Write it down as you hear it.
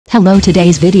Hello,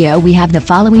 today's video we have the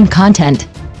following content.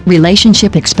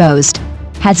 Relationship exposed.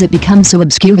 Has it become so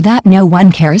obscure that no one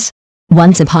cares?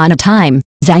 Once upon a time,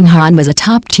 Zhang Han was a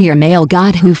top-tier male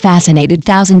god who fascinated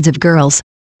thousands of girls.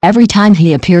 Every time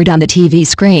he appeared on the TV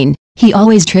screen, he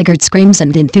always triggered screams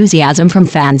and enthusiasm from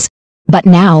fans. But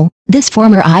now, this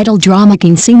former idol drama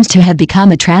king seems to have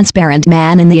become a transparent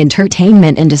man in the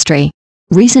entertainment industry.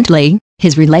 Recently,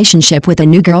 his relationship with a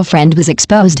new girlfriend was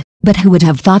exposed, but who would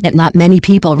have thought that not many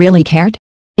people really cared?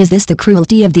 Is this the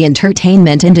cruelty of the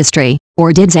entertainment industry,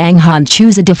 or did Zhang Han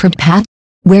choose a different path?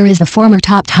 Where is the former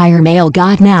top-tier male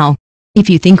god now? If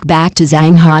you think back to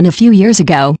Zhang Han a few years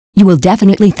ago, you will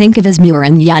definitely think of his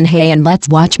Muran Yunhei and Let's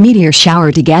Watch Meteor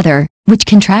Shower Together, which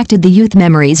contracted the youth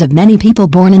memories of many people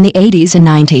born in the 80s and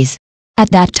 90s.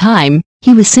 At that time,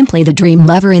 he was simply the dream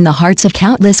lover in the hearts of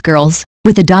countless girls,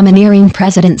 with a domineering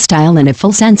president style and a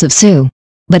full sense of Sue.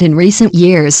 But in recent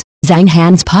years, Zhang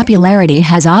Han's popularity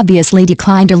has obviously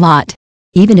declined a lot.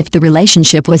 Even if the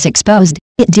relationship was exposed,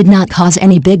 it did not cause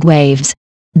any big waves.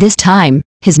 This time,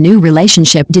 his new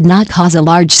relationship did not cause a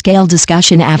large-scale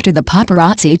discussion after the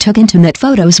paparazzi took intimate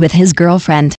photos with his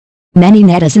girlfriend. Many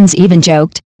netizens even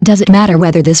joked, does it matter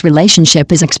whether this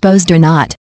relationship is exposed or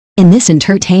not? In this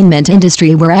entertainment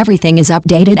industry where everything is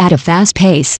updated at a fast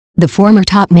pace, the former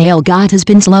top male god has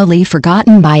been slowly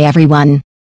forgotten by everyone.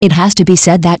 It has to be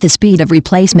said that the speed of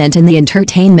replacement in the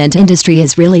entertainment industry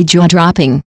is really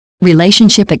jaw-dropping.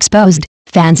 Relationship exposed,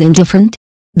 fans indifferent?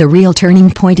 The real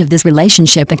turning point of this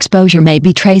relationship exposure may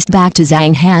be traced back to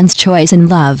Zhang Han's choice in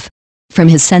love. From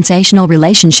his sensational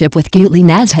relationship with Gutli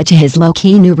Nazha to his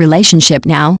low-key new relationship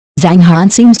now, Zhang Han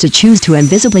seems to choose to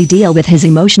invisibly deal with his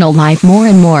emotional life more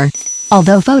and more.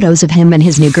 Although photos of him and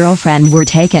his new girlfriend were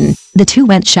taken, the two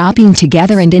went shopping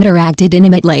together and interacted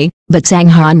intimately, but Zhang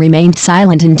Han remained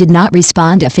silent and did not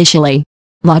respond officially.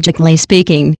 Logically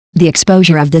speaking, the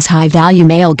exposure of this high-value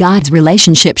male god's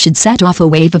relationship should set off a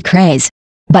wave of craze.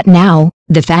 But now,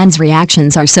 the fans'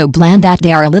 reactions are so bland that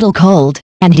they are a little cold,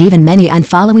 and even many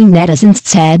unfollowing netizens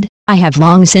said, "I have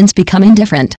long since become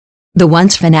indifferent." The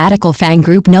once fanatical fan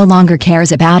group no longer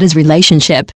cares about his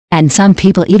relationship, and some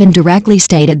people even directly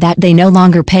stated that they no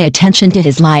longer pay attention to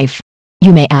his life.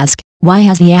 You may ask, why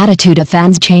has the attitude of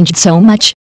fans changed so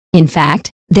much? In fact,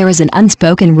 there is an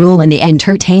unspoken rule in the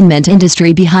entertainment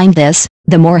industry behind this: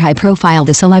 the more high-profile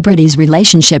the celebrity's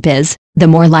relationship is, the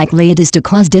more likely it is to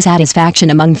cause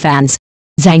dissatisfaction among fans.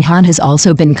 Zhang Han has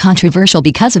also been controversial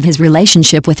because of his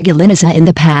relationship with Gutli Nazha in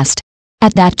the past.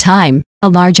 At that time, a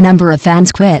large number of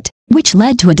fans quit, which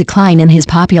led to a decline in his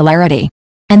popularity.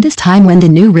 And this time when the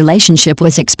new relationship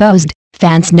was exposed,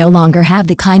 fans no longer have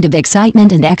the kind of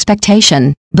excitement and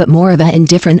expectation, but more of an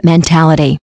indifferent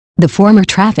mentality. The former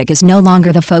traffic is no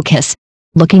longer the focus.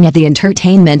 Looking at the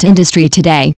entertainment industry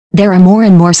today, there are more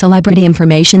and more celebrity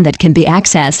information that can be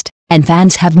accessed, and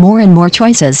fans have more and more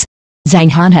choices.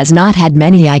 Zhang Han has not had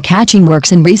many eye-catching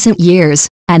works in recent years,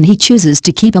 and he chooses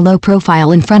to keep a low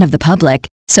profile in front of the public,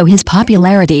 so his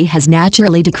popularity has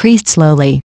naturally decreased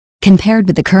slowly. Compared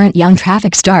with the current young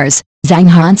traffic stars, Zhang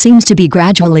Han seems to be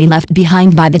gradually left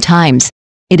behind by the times.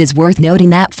 It is worth noting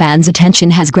that fans' attention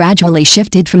has gradually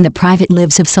shifted from the private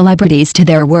lives of celebrities to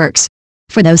their works.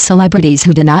 For those celebrities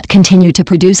who do not continue to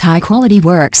produce high-quality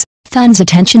works, fans'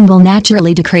 attention will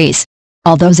naturally decrease.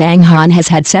 Although Zhang Han has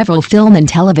had several film and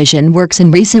television works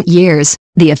in recent years,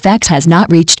 the effect has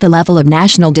not reached the level of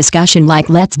national discussion like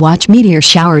Let's Watch Meteor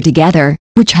Shower Together,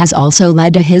 which has also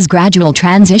led to his gradual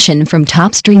transition from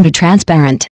top-stream to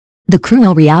transparent. The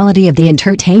cruel reality of the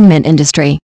entertainment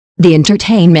industry. The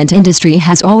entertainment industry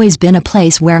has always been a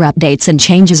place where updates and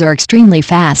changes are extremely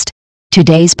fast.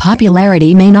 Today's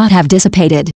popularity may not have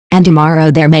dissipated, and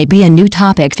tomorrow there may be a new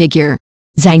topic figure.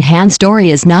 Zhang Han's story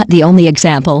is not the only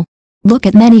example. Look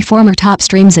at many former top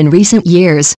streams in recent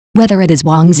years, whether it is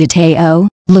Wang Zitao,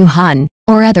 Lu Han,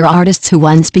 or other artists who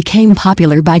once became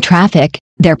popular by traffic,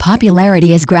 their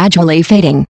popularity is gradually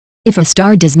fading. If a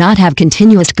star does not have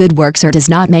continuous good works or does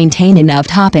not maintain enough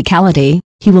topicality,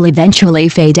 he will eventually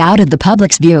fade out of the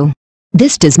public's view.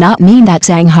 This does not mean that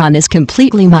Zhang Han is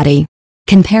completely muddy.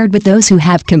 Compared with those who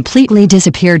have completely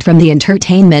disappeared from the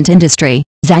entertainment industry,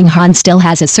 Zhang Han still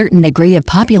has a certain degree of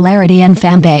popularity and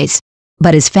fanbase.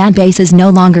 But his fanbase is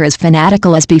no longer as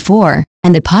fanatical as before,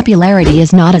 and the popularity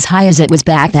is not as high as it was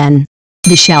back then.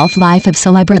 The shelf life of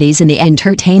celebrities in the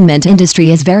entertainment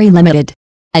industry is very limited.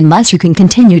 Unless you can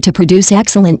continue to produce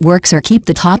excellent works or keep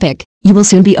the topic, you will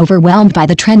soon be overwhelmed by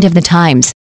the trend of the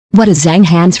times. What is Zhang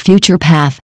Han's future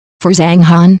path? For Zhang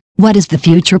Han, what is the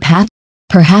future path?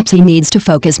 Perhaps he needs to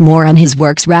focus more on his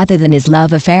works rather than his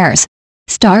love affairs.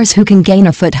 Stars who can gain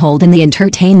a foothold in the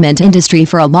entertainment industry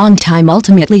for a long time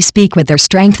ultimately speak with their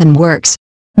strength and works.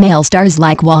 Male stars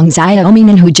like Wang Xiaomin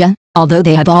and Hu Jia, although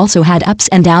they have also had ups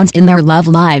and downs in their love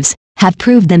lives, have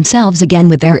proved themselves again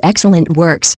with their excellent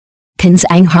works. Can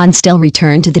Zhang Han still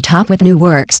return to the top with new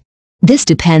works? This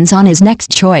depends on his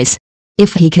next choice.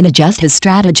 If he can adjust his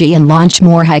strategy and launch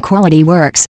more high-quality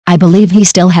works, I believe he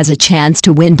still has a chance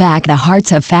to win back the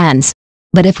hearts of fans.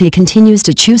 But if he continues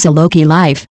to choose a low-key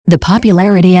life, the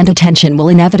popularity and attention will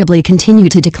inevitably continue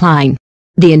to decline.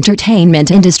 The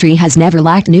entertainment industry has never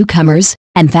lacked newcomers,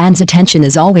 and fans' attention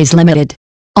is always limited.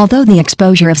 Although the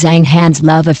exposure of Zhang Han's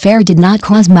love affair did not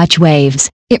cause much waves,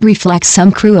 it reflects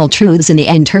some cruel truths in the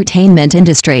entertainment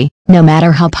industry. No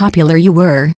matter how popular you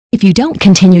were, if you don't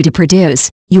continue to produce,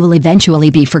 you will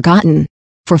eventually be forgotten.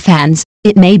 For fans,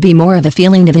 it may be more of a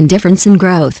feeling of indifference and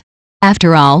growth.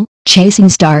 After all, chasing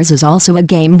stars is also a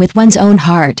game with one's own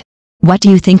heart. What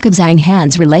do you think of Zhang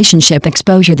Han's relationship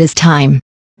exposure this time?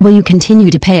 Will you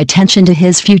continue to pay attention to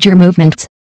his future movements?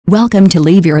 Welcome to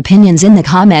leave your opinions in the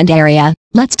comment area.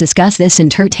 Let's discuss this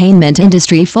entertainment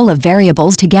industry full of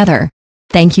variables together.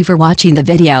 Thank you for watching the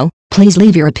video. Please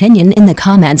leave your opinion in the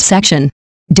comments section.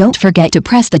 Don't forget to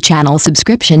press the channel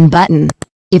subscription button.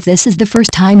 If this is the first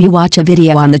time you watch a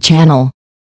video on the channel,